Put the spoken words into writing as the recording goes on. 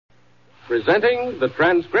presenting the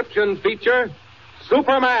transcription feature,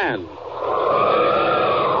 Superman.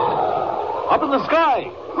 Up in the sky.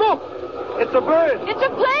 Look! It's a bird. It's a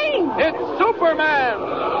plane. It's Superman.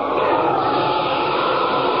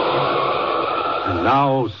 And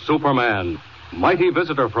now, Superman, mighty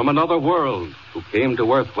visitor from another world, who came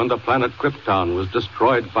to Earth when the planet Krypton was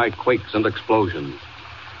destroyed by quakes and explosions.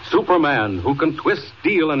 Superman, who can twist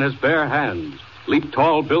steel in his bare hands, leap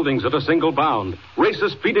tall buildings at a single bound, race a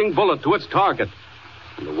speeding bullet to its target,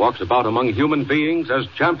 and who walks about among human beings as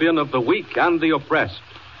champion of the weak and the oppressed,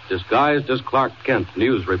 disguised as Clark Kent,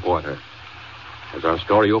 news reporter. As our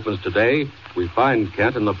story opens today, we find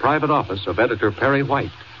Kent in the private office of editor Perry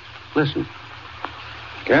White. Listen.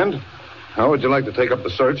 Kent, how would you like to take up the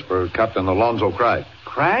search for Captain Alonzo Craig?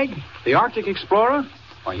 Craig? The Arctic explorer?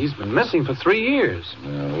 Why, he's been missing for 3 years.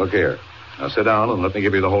 Look here. Now sit down and let me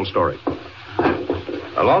give you the whole story.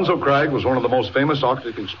 Alonzo Craig was one of the most famous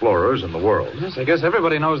Arctic explorers in the world. Yes, I guess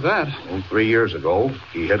everybody knows that. 3 years ago,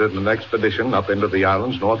 he headed an expedition up into the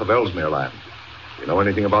islands north of Ellesmere Land. You know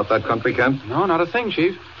anything about that country, Kent? No, not a thing,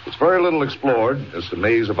 Chief. It's very little explored. Just a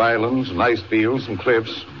maze of islands and ice fields and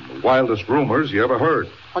cliffs. The wildest rumors you ever heard.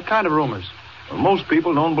 What kind of rumors? Well, most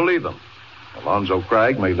people don't believe them. Alonzo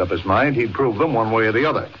Craig made up his mind he'd prove them one way or the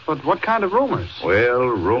other. But what kind of rumors? Well,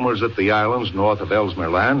 rumors that the islands north of Ellesmere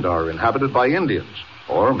Land are inhabited by Indians,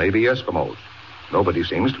 or maybe Eskimos. Nobody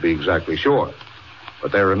seems to be exactly sure.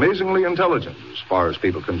 But they're amazingly intelligent, as far as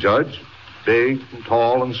people can judge. Big and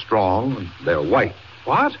tall and strong, and they're white.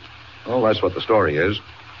 What? Well, that's what the story is.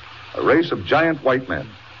 A race of giant white men.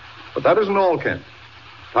 But that isn't all, Kent.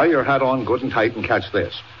 Tie your hat on good and tight and catch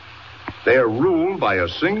this. They're ruled by a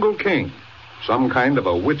single king, some kind of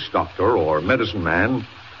a witch doctor or medicine man,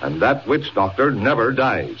 and that witch doctor never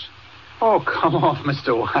dies. Oh, come on,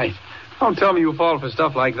 Mr. White. Don't tell me you fall for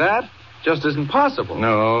stuff like that. Just isn't possible.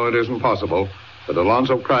 No, it isn't possible. But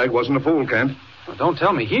Alonzo Craig wasn't a fool, Kent. Well, don't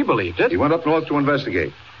tell me he believed it. He went up north to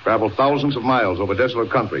investigate. Traveled thousands of miles over desolate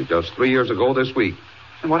country just 3 years ago this week.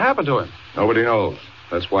 And what happened to him? Nobody knows.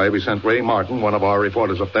 That's why we sent Ray Martin, one of our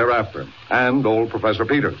reporters, up there after him. And old Professor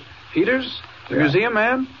Peters. Peters? The Yeah. museum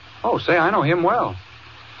man? Oh, say, I know him well.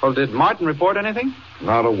 Well, did Martin report anything?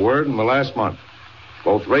 Not a word in the last month.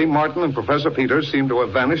 Both Ray Martin and Professor Peters seem to have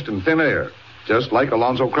vanished in thin air, just like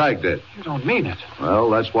Alonzo Craig did. You don't mean it. Well,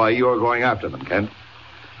 that's why you're going after them, Kent.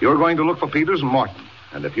 You're going to look for Peters and Martin.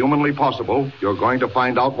 And if humanly possible, you're going to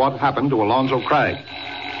find out what happened to Alonzo Craig.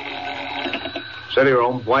 Steady,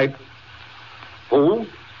 Rome. White. Who?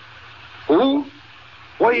 Who?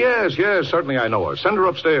 Why, yes, certainly I know her. Send her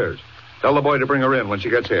upstairs. Tell the boy to bring her in when she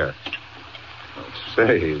gets here.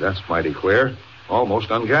 Say, that's mighty queer. Almost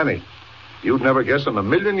uncanny. You'd never guess in a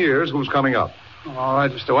million years who's coming up. All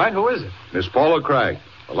right, Mr. White, who is it? Miss Paula Craig,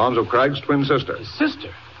 Alonzo Craig's twin sister. His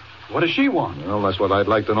sister? What does she want? Well, that's what I'd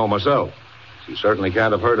like to know myself. She certainly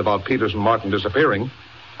can't have heard about Peters and Martin disappearing.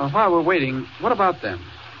 Well, while we're waiting, what about them?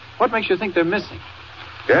 What makes you think they're missing?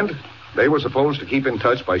 Kent, they were supposed to keep in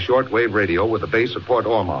touch by shortwave radio with the base at Port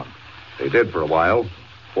Ormond. They did for a while.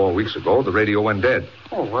 4 weeks ago, the radio went dead.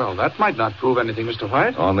 Oh, well, that might not prove anything, Mr.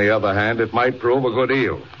 White. On the other hand, it might prove a good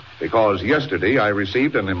deal. Because yesterday I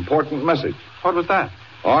received an important message. What was that?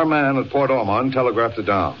 Our man at Port Ormond telegraphed it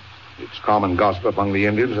down. It's common gossip among the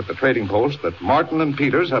Indians at the trading post that Martin and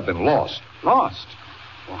Peters have been lost. Lost?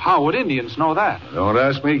 Well, how would Indians know that? Don't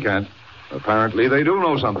ask me, Kent. Apparently they do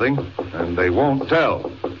know something, and they won't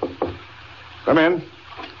tell. Come in.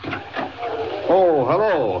 Oh,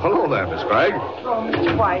 hello. Hello there, Miss Craig. Oh,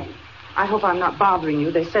 Mr. White, I hope I'm not bothering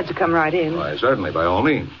you. They said to come right in. Why, certainly, by all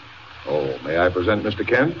means. Oh, may I present Mr.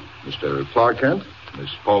 Kent, Mr. Clark Kent, Miss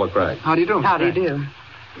Paula Craig. How do you do, Mr. How do you Craig? do?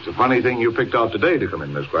 It's a funny thing you picked out today to come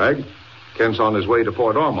in, Miss Craig. Kent's on his way to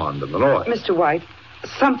Port Ormond in the north. Mr. White,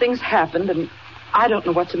 something's happened, and I don't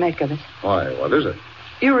know what to make of it. Why, what is it?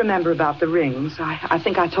 You remember about the rings. I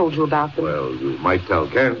think I told you about them. Well, you might tell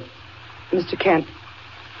Kent. Mr. Kent,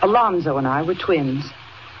 Alonzo and I were twins.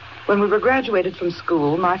 When we were graduated from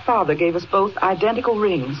school, my father gave us both identical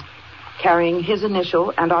rings, carrying his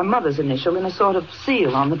initial and our mother's initial in a sort of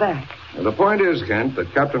seal on the back. And the point is, Kent,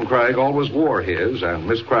 that Captain Craig always wore his, and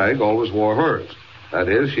Miss Craig always wore hers. That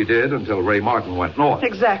is, she did until Ray Martin went north.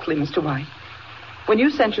 Exactly, Mr. White. When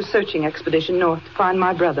you sent your searching expedition north to find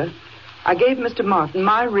my brother, I gave Mr. Martin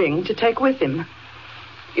my ring to take with him.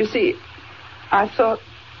 You see, I thought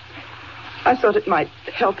it might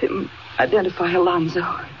help him identify Alonzo.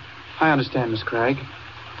 I understand, Miss Craig.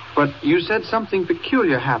 But you said something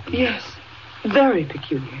peculiar happened. Yes, very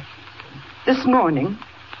peculiar. This morning,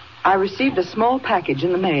 I received a small package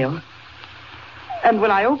in the mail. And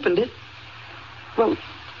when I opened it, well,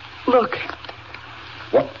 look.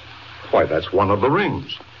 Why, that's one of the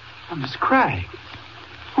rings. Oh, Miss Cragg.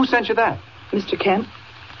 Who sent you that? Mr. Kent,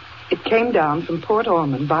 it came down from Port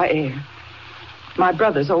Ormond by air. My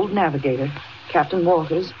brother's old navigator, Captain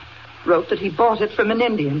Walters, wrote that he bought it from an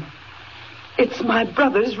Indian. It's my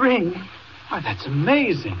brother's ring. Why, that's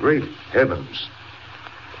amazing. Great heavens.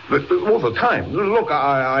 All the time. Look,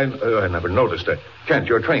 I never noticed it. Kent,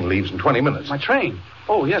 your train leaves in 20 minutes. My train?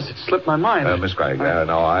 Oh, yes, it slipped my mind. Miss Cragg,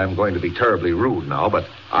 now, I'm going to be terribly rude now, but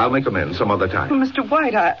I'll make amends some other time. Well, Mr.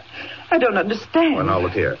 White, I don't understand. Well, now,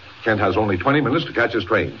 look here. Kent has only 20 minutes to catch his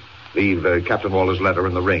train. Leave Captain Waller's letter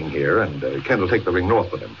in the ring here, and Kent will take the ring north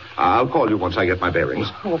with him. I'll call you once I get my bearings.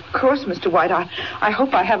 Oh, of course, Mr. White. I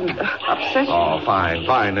hope I haven't upset you. Oh,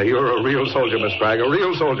 fine. You're a real soldier, Miss Cragg, a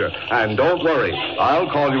real soldier. And don't worry. I'll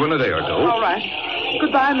call you in a day or two. All right.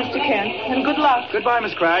 Goodbye, Mr. Kent, and good luck. Goodbye,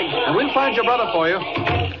 Miss Cragg. And we'll find your brother for you.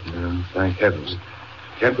 Thank heavens.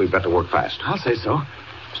 Kent, we've got to work fast. I'll say so.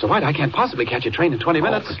 Mr. White, I can't possibly catch a train in 20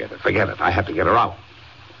 minutes. Forget it. I have to get her out.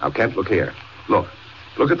 Now, Kent, look here.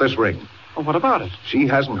 Look at this ring. Oh, what about it? She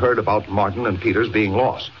hasn't heard about Martin and Peters being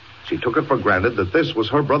lost. She took it for granted that this was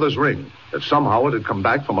her brother's ring, that somehow it had come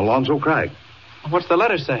back from Alonzo Cragg. What's the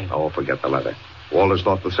letter say? Oh, forget the letter. Walters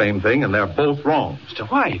thought the same thing, and they're both wrong. Mr.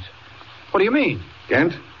 White, what do you mean?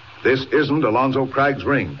 Kent, this isn't Alonzo Cragg's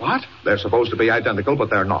ring. What? They're supposed to be identical, but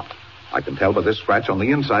they're not. I can tell by this scratch on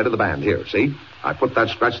the inside of the band here, see? I put that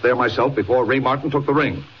scratch there myself before Ray Martin took the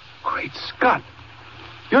ring. Great Scott.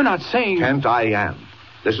 You're not saying... Kent, I am.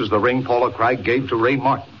 This is the ring Paula Cragg gave to Ray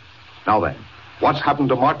Martin. Now then, what's happened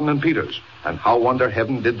to Martin and Peters? And how under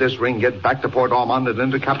heaven did this ring get back to Port Ormond and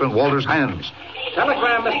into Captain Walter's hands?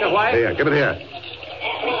 Telegram, Mr. White. Here, give it here.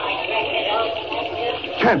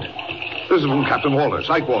 Kent, this is from Captain Walters,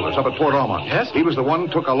 Ike Walters, up at Port Ormond. Yes? He was the one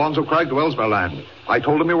who took Alonzo Cragg to Ellesmere Land. I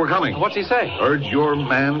told him you were coming. What's he say? Urge your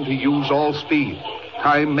man to use all speed.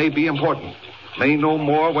 Time may be important. May know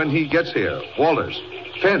more when he gets here. Walters.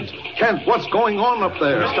 Kent, what's going on up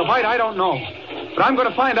there? Mr. White, I don't know. But I'm going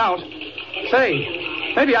to find out.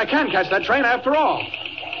 Say, maybe I can catch that train after all.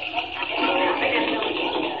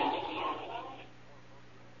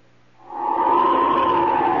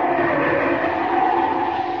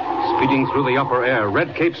 Speeding through the upper air,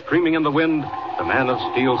 red cape streaming in the wind, the man of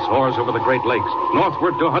steel soars over the Great Lakes,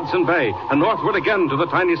 northward to Hudson Bay, and northward again to the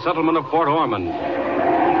tiny settlement of Port Ormond.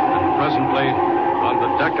 And presently, on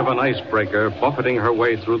the deck of an icebreaker, buffeting her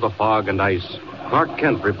way through the fog and ice, Clark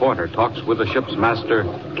Kent, reporter, talks with the ship's master,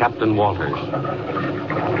 Captain Walters.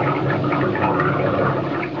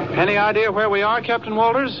 Any idea where we are, Captain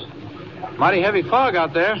Walters? Mighty heavy fog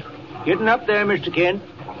out there. Getting up there, Mr. Kent.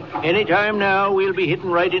 Any time now, we'll be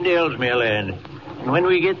hitting right into Ellesmere Land. And when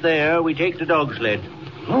we get there, we take the dog sled.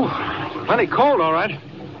 Oh, plenty cold, all right.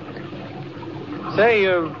 Say,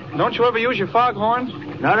 don't you ever use your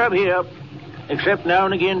foghorn? Not up here. Except now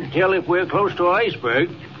and again to tell if we're close to an iceberg.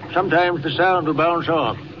 Sometimes the sound will bounce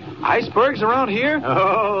off. Icebergs around here?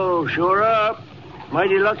 Oh, sure up.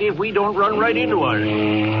 Mighty lucky if we don't run right into one.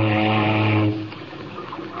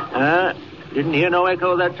 Didn't hear no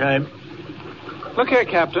echo that time. Look here,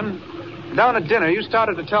 Captain. Down at dinner, you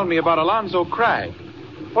started to tell me about Alonzo Cragg.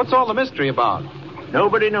 What's all the mystery about?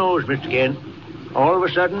 Nobody knows, Mr. Kent. All of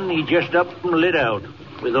a sudden, he just up and lit out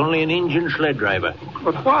with only an engine sled driver.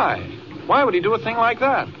 But why? Why would he do a thing like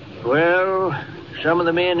that? Well, some of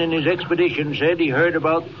the men in his expedition said he heard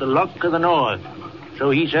about the Luck of the North,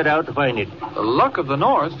 so he set out to find it. The Luck of the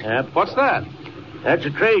North? Yep. What's that? That's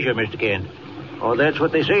a treasure, Mr. Kent. Oh, that's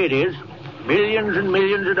what they say it is. Millions and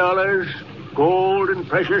millions of dollars, gold and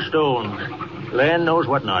precious stones. Land knows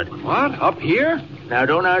what not. What? Up here? Now,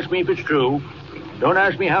 don't ask me if it's true. Don't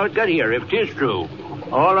ask me how it got here, if it is true.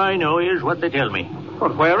 All I know is what they tell me.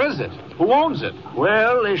 But where is it? Who owns it?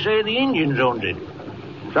 Well, they say the Indians owned it.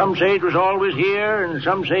 Some say it was always here, and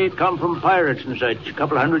some say it come from pirates and such a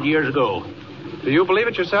couple 100 years ago. Do you believe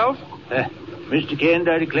it yourself? Mr. Kent,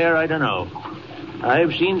 I declare I don't know.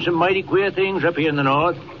 I've seen some mighty queer things up here in the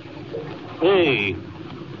north. Hey,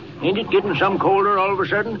 ain't it getting some colder all of a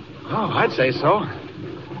sudden? Oh, I'd say so.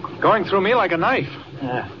 Going through me like a knife.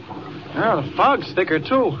 Well, the fog's thicker,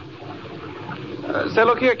 too. Say,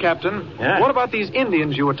 look here, Captain. Yeah? What about these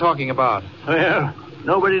Indians you were talking about? Well,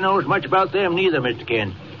 nobody knows much about them neither, Mr.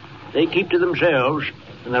 Kent. They keep to themselves,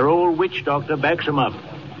 and their old witch doctor backs them up.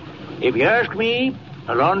 If you ask me,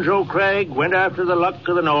 Alonzo Cragg went after the Luck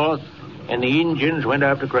of the North, and the Indians went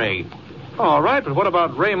after Cragg. All right, but what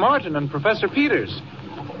about Ray Martin and Professor Peters?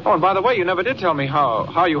 Oh, and by the way, you never did tell me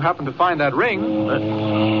how you happened to find that ring.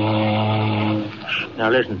 Now,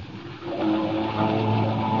 listen.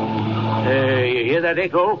 You hear that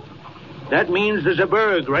echo? That means there's a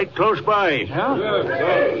berg right close by. Yeah?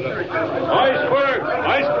 Iceberg!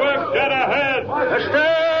 Iceberg dead ahead!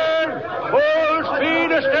 Astern! Full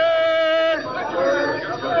speed astern!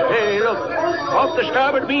 Hey, look. Off the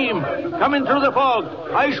starboard beam. Coming through the fog.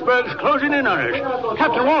 Iceberg's closing in on us.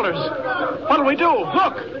 Captain Walters, what'll we do?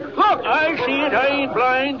 Look! Look! I see it. I ain't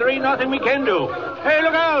blind. There ain't nothing we can do. Hey,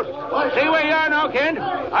 look out! Stay where you are now, Kent.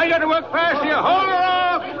 I got to work fast here. Hold her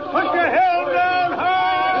off! Put your helm down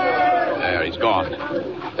hard! There, he's gone.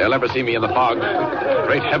 They'll never see me in the fog.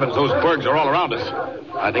 Great heavens, those bergs are all around us.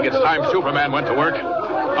 I think it's time Superman went to work.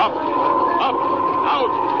 Up, out,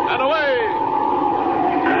 and away!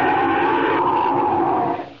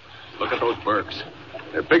 Look at those bergs.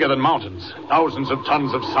 They're bigger than mountains. Thousands of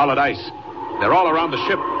tons of solid ice. They're all around the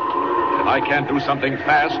ship. If I can't do something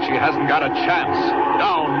fast, she hasn't got a chance.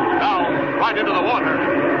 Down, down, right into the water.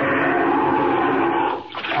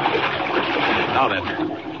 Now then,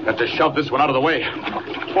 got to shove this one out of the way.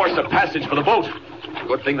 Force a passage for the boat.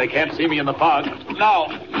 Good thing they can't see me in the fog. Now.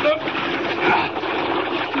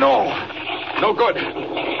 No good.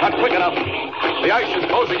 Not quick enough. The ice is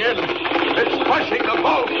closing in. It's crushing the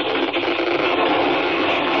boat.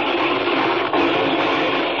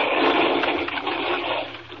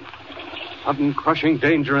 Sudden crushing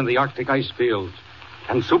danger in the Arctic ice fields.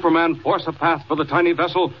 Can Superman force a path for the tiny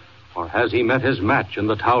vessel? Or has he met his match in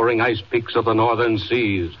the towering ice peaks of the northern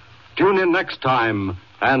seas? Tune in next time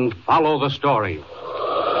and follow the story.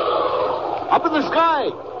 Up in the sky!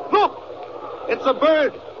 Look! It's a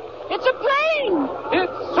bird! It's a plane!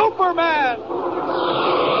 It's Superman!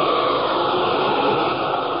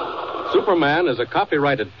 Superman is a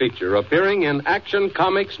copyrighted feature appearing in Action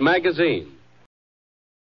Comics magazine.